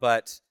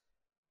 But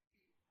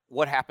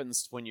what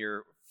happens when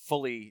you're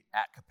fully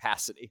at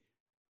capacity?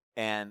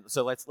 And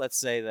so let's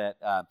say that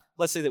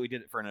we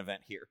did it for an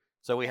event here.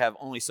 So we have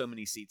only so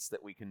many seats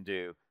that we can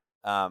do.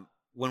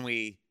 When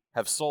we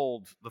have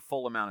sold the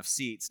full amount of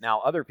seats, now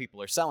other people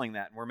are selling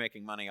that and we're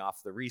making money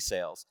off the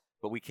resales,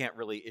 but we can't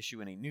really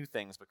issue any new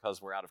things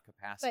because we're out of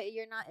capacity. But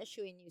you're not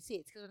issuing new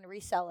seats, because when they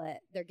resell it,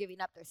 they're giving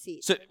up their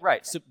seats. So They don't right,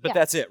 get so them. but Yeah.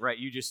 that's it, right?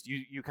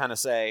 You kind of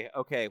say,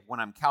 okay, when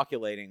I'm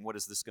calculating what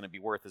is this going to be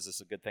worth, is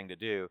this a good thing to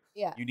do?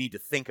 Yeah. You need to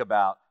think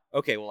about,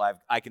 okay, well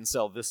I can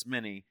sell this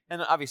many,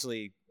 and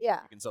obviously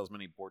Yeah. you can sell as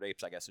many Bored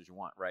Apes, I guess, as you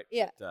want, right?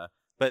 Yeah.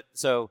 But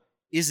so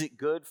is it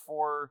good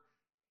for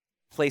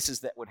places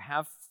that would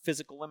have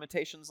physical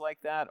limitations like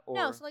that? Or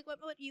No, so like what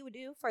you would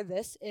do for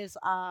this is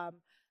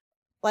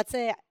let's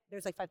say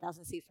there's like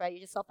 5,000 seats, right?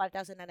 You just sell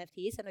 5,000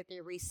 NFTs, and if they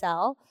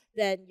resell,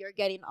 then you're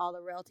getting all the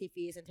royalty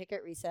fees and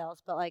ticket resales,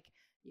 but like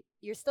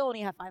you're still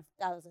only have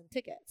 5,000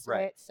 tickets, Right.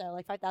 right? So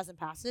like 5,000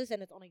 passes,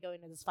 and it's only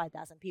going to this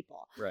 5,000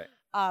 people. right.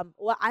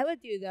 What I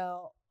would do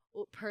though,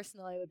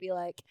 personally, would be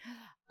like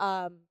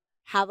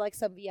have like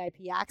some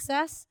VIP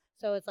access.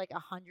 So it's like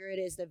 100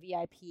 is the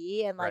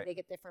VIP, and like Right. they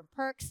get different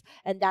perks,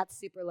 and that's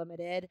super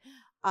limited.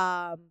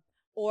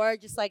 Or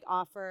just like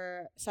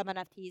offer some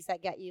NFTs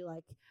that get you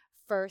like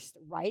first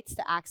rights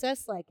to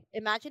access. Like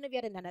imagine if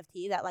you had an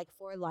NFT that like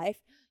for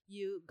life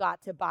you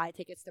got to buy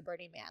tickets to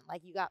Burning Man.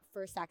 Like you got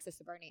first access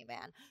to Burning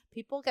Man.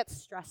 People get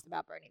stressed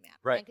about Burning Man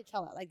Right. and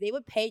Coachella. Like they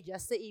would pay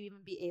just to even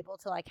be able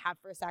to like have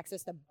first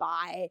access to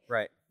buy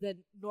Right. the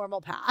normal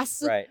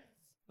pass. Right.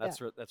 That's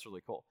that's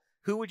really cool.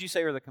 Who would you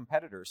say are the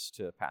competitors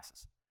to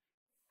passes?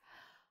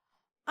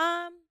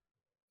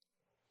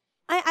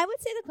 I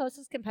would say the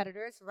closest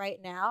competitors right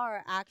now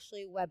are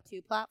actually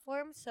Web2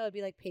 platforms. So it'd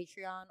be like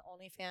Patreon,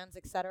 OnlyFans,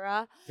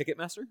 etc.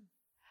 Ticketmaster?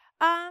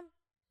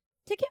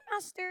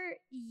 Ticketmaster,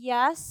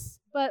 yes,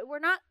 but we're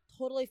not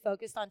totally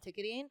focused on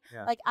ticketing.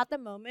 Yeah. Like at the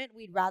moment,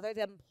 we'd rather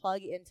them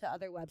plug into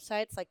other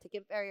websites like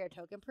Ticketberry or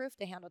TokenProof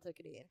to handle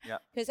ticketing. Yeah.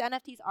 Because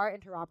NFTs are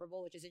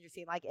interoperable, which is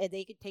interesting. Like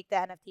they could take the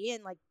NFT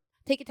and like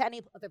take it to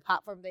any other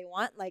platform they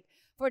want. Like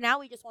for now,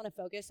 we just want to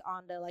focus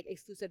on the like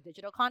exclusive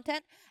digital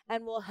content,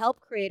 and we'll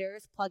help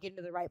creators plug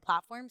into the right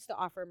platforms to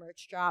offer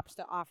merch drops,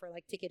 to offer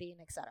like ticketing,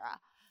 etc.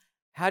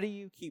 How do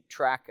you keep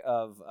track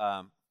of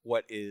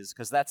what is,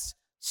 because that's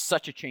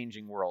such a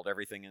changing world,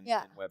 everything in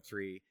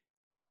Web3.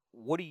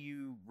 What do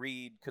you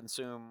read,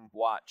 consume,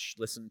 watch,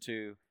 listen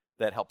to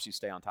that helps you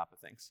stay on top of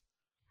things?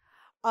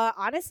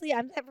 Honestly,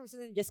 I'm the type of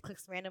person that just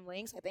clicks random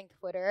links. I think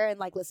Twitter and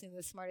like listening to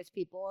the smartest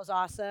people is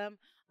awesome.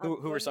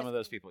 Who are some of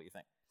those people you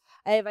think?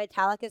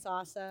 Vitalik is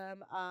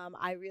awesome.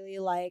 I really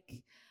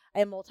like, I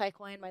have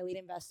Multicoin, my lead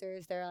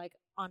investors. They're like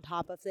on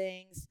top of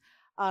things.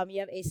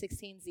 You have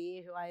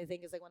A16Z, who I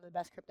think is like one of the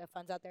best crypto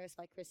funds out there. It's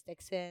like Chris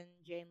Dixon,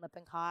 Jane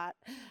Lippincott.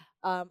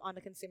 On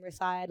the consumer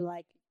side,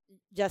 like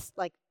just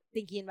like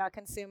thinking about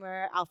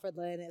consumer, Alfred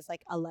Lin is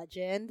like a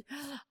legend.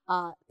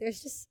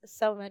 There's just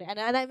so many, and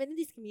I'm in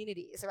these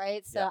communities,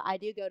 right? So I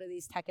do go to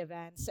these tech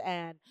events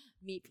and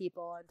meet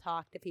people and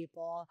talk to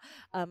people.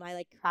 I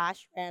like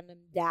crash random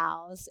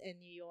DAOs in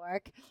New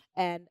York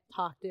and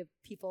talk to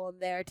people in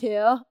there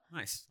too.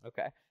 Nice.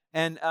 Okay.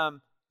 And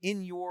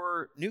in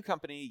your new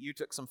company, you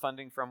took some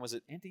funding from, was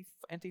it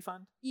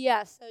Anti-Fund?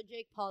 Yeah, so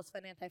Jake Paul's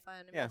Fund,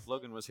 Anti-Fund. Yeah,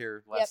 Logan was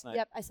here last night.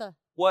 Yep, I saw.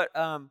 What?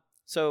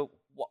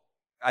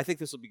 I think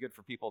this will be good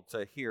for people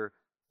to hear.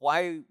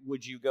 Why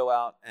would you go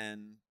out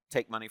and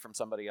take money from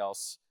somebody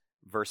else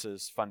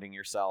versus funding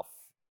yourself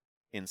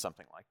in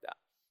something like that?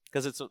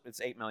 Because it's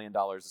 $8 million.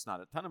 It's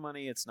not a ton of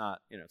money. It's not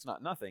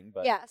nothing.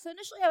 But yeah. So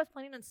initially I was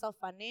planning on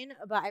self-funding,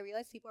 but I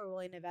realized people were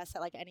willing to invest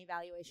at like any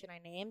valuation I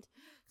named.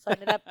 So I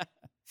ended up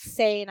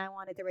saying I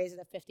wanted to raise it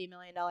a $50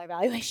 million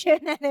valuation,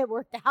 and it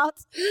worked out.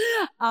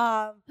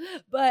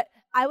 But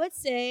I would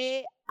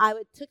say I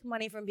took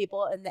money from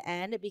people in the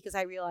end because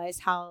I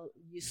realized how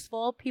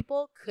useful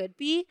people could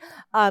be,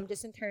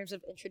 just in terms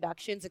of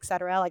introductions,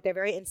 etc. Like they're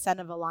very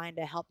incentive aligned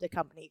to help the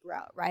company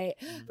grow, right?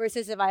 Mm-hmm.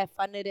 Versus if I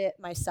funded it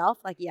myself,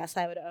 like yes,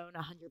 I would own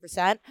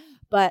 100%,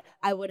 but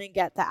I wouldn't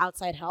get the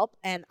outside help.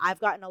 And I've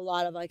gotten a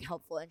lot of like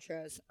helpful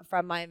intros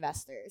from my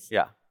investors.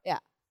 Yeah. Yeah.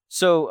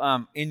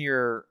 So in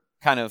your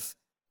kind of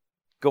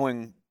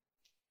going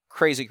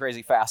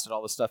crazy fast at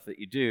all the stuff that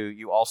you do,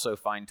 you also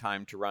find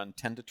time to run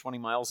 10 to 20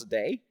 miles a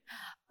day?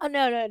 Oh,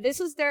 no. This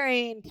was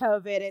during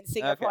COVID in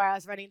Singapore. Okay. I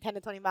was running 10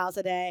 to 20 miles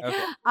a day.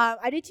 Okay.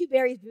 I do 2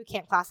 Barry's boot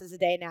camp classes a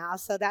day now,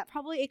 so that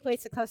probably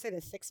equates to closer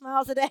to 6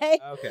 miles a day.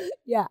 Okay.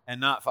 Yeah.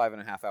 And not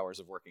 5.5 hours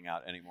of working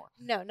out anymore.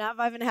 No, not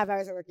 5.5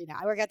 hours of working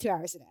out. I work out 2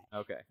 hours a day.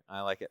 Okay.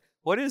 I like it.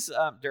 What is,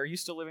 are you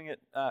still living at,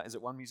 is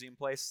it One Museum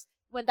Place?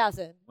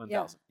 1,000.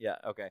 1,000. Yeah.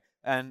 Okay.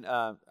 And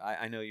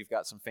I know you've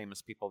got some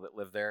famous people that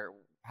live there.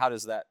 How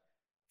does that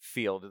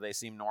feel? Do they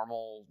seem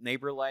normal,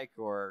 neighbor-like,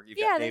 or you've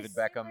got David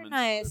Beckham? Super and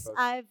nice. folks?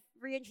 I've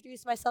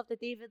reintroduced myself to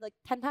David like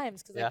 10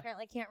 times because I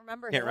apparently can't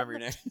remember him. Can't remember your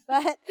name.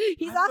 But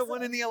he's I'm awesome. the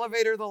one in the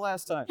elevator the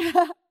last time.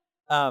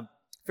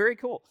 Very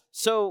cool.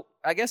 So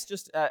I guess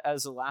just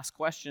as a last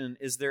question,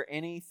 is there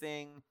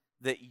anything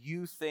that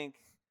you think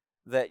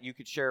that you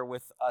could share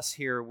with us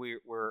here?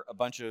 We're a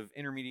bunch of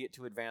intermediate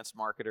to advanced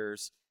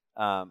marketers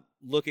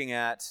looking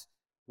at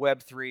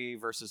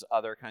Web3 versus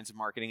other kinds of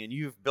marketing, and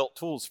you've built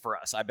tools for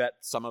us. I bet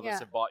some of us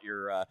have bought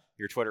your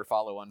Twitter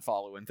follow,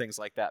 unfollow, and things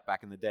like that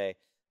back in the day.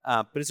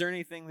 But is there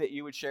anything that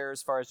you would share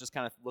as far as just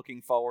kind of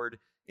looking forward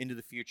into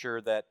the future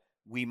that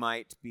we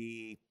might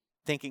be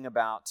thinking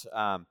about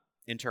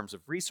in terms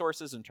of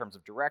resources, in terms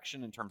of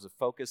direction, in terms of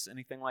focus,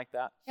 anything like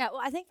that? Yeah,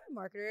 well, I think for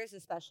marketers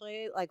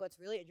especially, like what's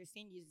really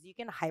interesting is you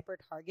can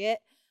hyper-target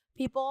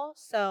people.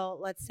 So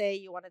let's say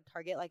you want to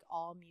target like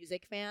all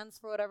music fans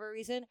for whatever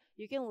reason.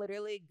 You can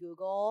literally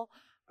Google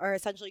or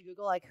essentially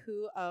Google like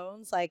who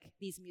owns like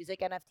these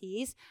music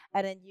NFTs,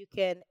 and then you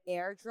can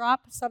airdrop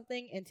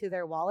something into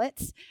their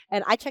wallets.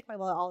 And I check my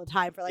wallet all the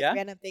time for like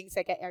random things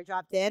that get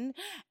airdropped in,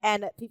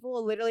 and people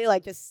will literally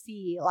like just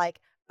see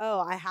like, oh,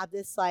 I have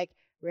this like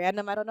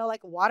random, I don't know,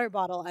 like water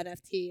bottle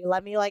NFT.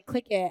 Let me like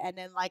click it, and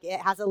then like it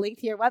has a link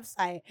to your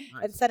website.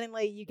 Nice. And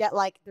suddenly you get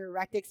like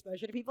direct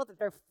exposure to people that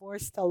they're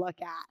forced to look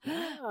at.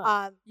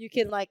 Yeah. You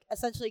can like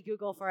essentially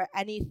Google for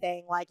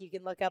anything. Like you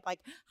can look up like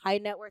high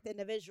net worth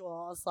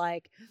individuals,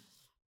 like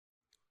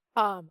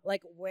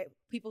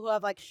people who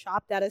have like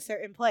shopped at a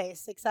certain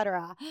place,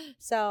 etc.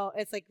 So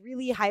it's like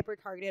really hyper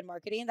targeted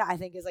marketing that I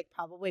think is like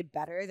probably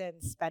better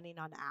than spending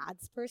on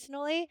ads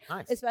personally.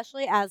 Nice.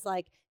 Especially as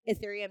like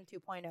Ethereum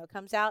 2.0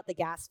 comes out, the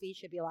gas fee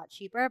should be a lot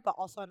cheaper, but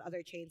also on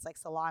other chains like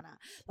Solana.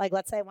 Like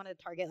let's say I want to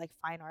target like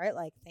fine art,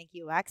 like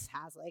ThankUX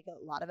has like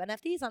a lot of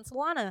NFTs on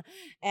Solana,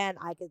 and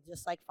I could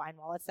just like find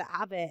wallets that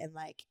have it and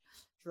like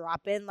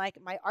drop in like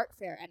my art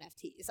fair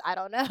NFTs. I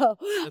don't know.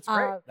 That's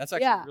great. That's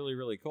actually really,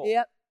 really cool.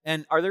 Yep.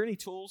 And are there any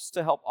tools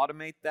to help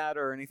automate that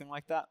or anything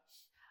like that?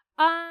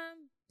 I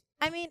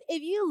mean,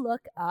 if you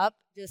look up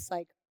just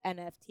like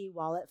NFT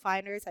wallet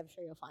finders, I'm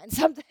sure you'll find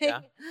something. Yeah.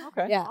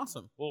 Okay. Yeah.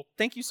 Awesome. Well,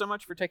 thank you so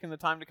much for taking the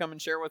time to come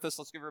and share with us.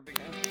 Let's give her a big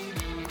hand.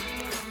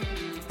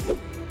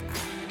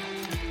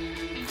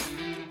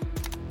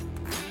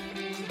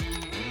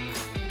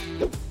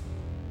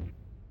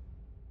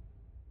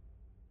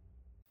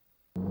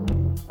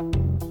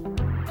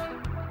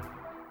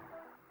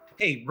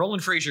 Hey,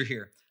 Roland Frazier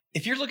here.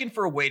 If you're looking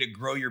for a way to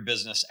grow your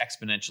business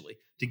exponentially,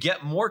 to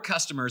get more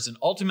customers and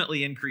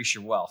ultimately increase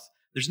your wealth,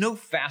 there's no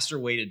faster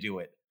way to do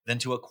it than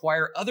to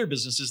acquire other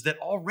businesses that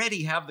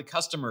already have the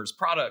customers,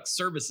 products,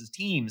 services,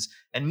 teams,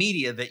 and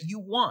media that you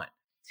want.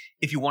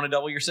 If you want to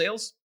double your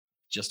sales,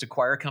 just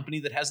acquire a company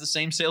that has the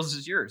same sales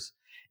as yours.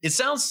 It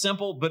sounds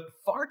simple, but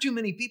far too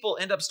many people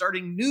end up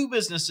starting new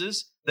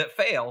businesses that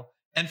fail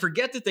and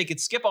forget that they could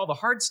skip all the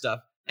hard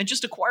stuff and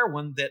just acquire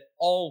one that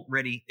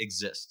already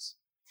exists.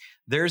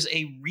 There's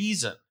a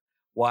reason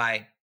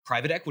why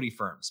private equity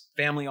firms,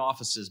 family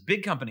offices,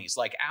 big companies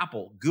like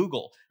Apple,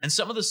 Google, and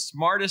some of the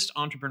smartest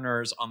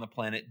entrepreneurs on the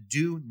planet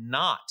do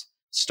not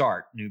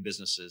start new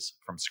businesses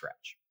from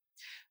scratch.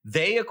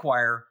 They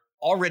acquire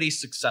already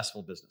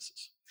successful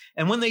businesses.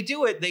 And when they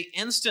do it, they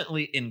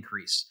instantly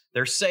increase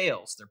their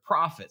sales, their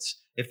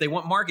profits. If they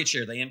want market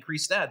share, they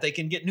increase that. They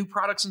can get new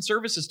products and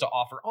services to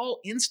offer all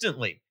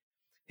instantly.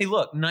 Hey,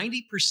 look,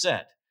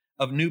 90%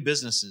 of new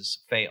businesses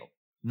fail.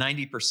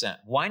 90%.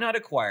 Why not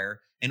acquire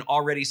an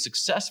already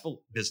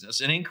successful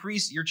business and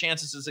increase your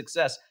chances of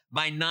success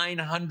by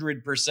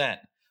 900%.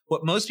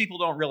 What most people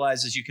don't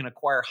realize is you can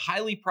acquire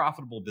highly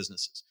profitable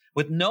businesses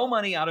with no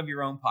money out of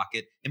your own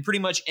pocket in pretty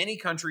much any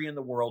country in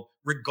the world,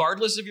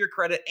 regardless of your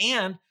credit,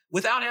 and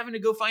without having to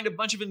go find a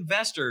bunch of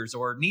investors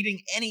or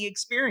needing any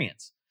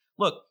experience.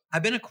 Look,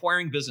 I've been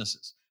acquiring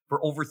businesses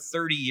for over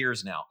 30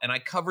 years now, and I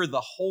cover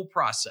the whole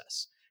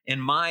process in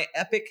my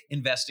Epic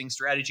Investing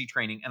Strategy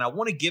Training, and I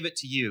want to give it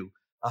to you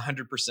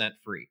 100%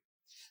 free.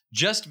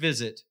 Just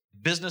visit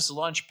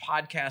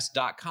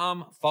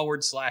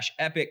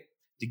businesslunchpodcast.com/epic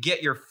to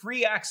get your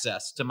free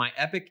access to my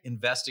Epic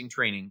Investing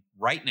Training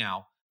right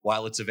now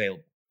while it's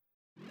available.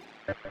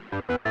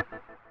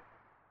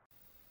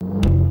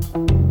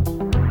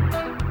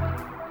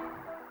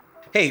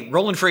 Hey,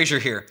 Roland Frazier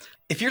here.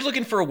 If you're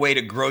looking for a way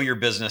to grow your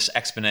business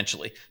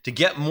exponentially, to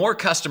get more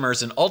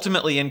customers and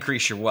ultimately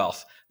increase your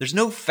wealth, there's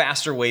no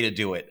faster way to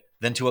do it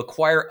than to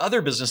acquire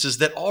other businesses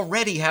that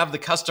already have the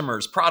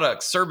customers,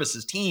 products,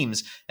 services,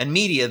 teams, and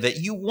media that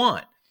you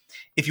want.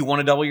 If you want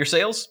to double your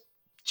sales,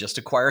 just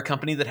acquire a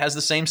company that has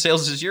the same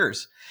sales as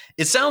yours.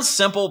 It sounds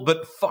simple,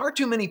 but far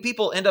too many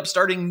people end up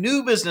starting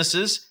new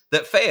businesses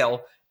that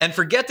fail and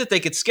forget that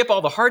they could skip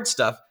all the hard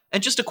stuff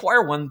and just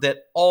acquire one that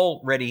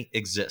already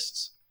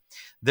exists.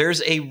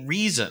 There's a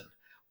reason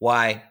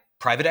why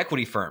private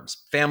equity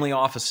firms, family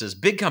offices,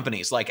 big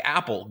companies like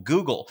Apple,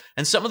 Google,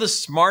 and some of the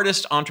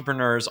smartest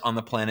entrepreneurs on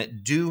the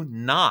planet do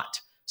not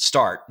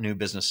start new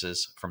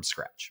businesses from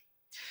scratch.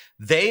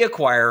 They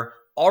acquire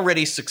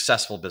already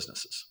successful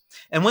businesses.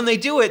 And when they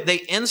do it, they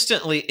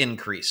instantly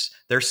increase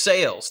their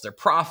sales, their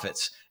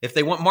profits. If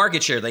they want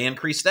market share, they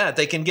increase that.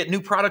 They can get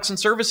new products and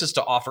services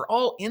to offer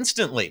all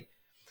instantly.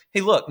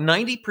 Hey, look,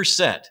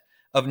 90%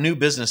 of new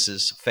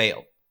businesses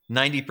fail.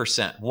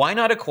 90%. Why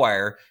not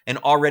acquire an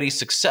already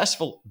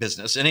successful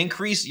business and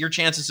increase your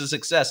chances of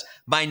success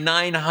by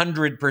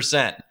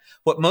 900%?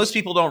 What most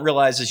people don't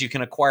realize is you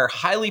can acquire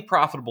highly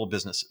profitable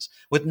businesses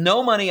with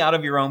no money out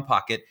of your own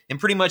pocket in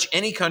pretty much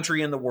any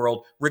country in the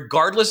world,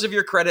 regardless of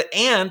your credit,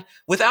 and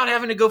without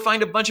having to go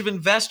find a bunch of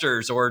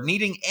investors or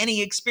needing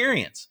any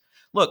experience.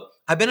 Look,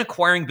 I've been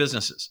acquiring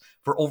businesses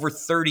for over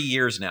 30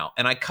 years now,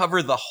 and I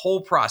cover the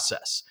whole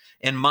process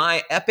in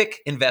my Epic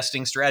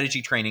Investing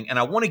Strategy Training, and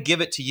I want to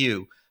give it to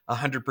you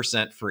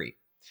 100% free.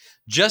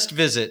 Just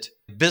visit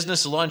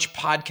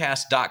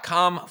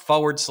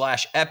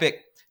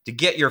businesslunchpodcast.com/epic to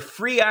get your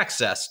free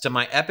access to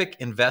my Epic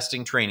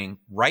Investing Training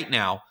right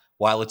now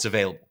while it's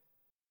available.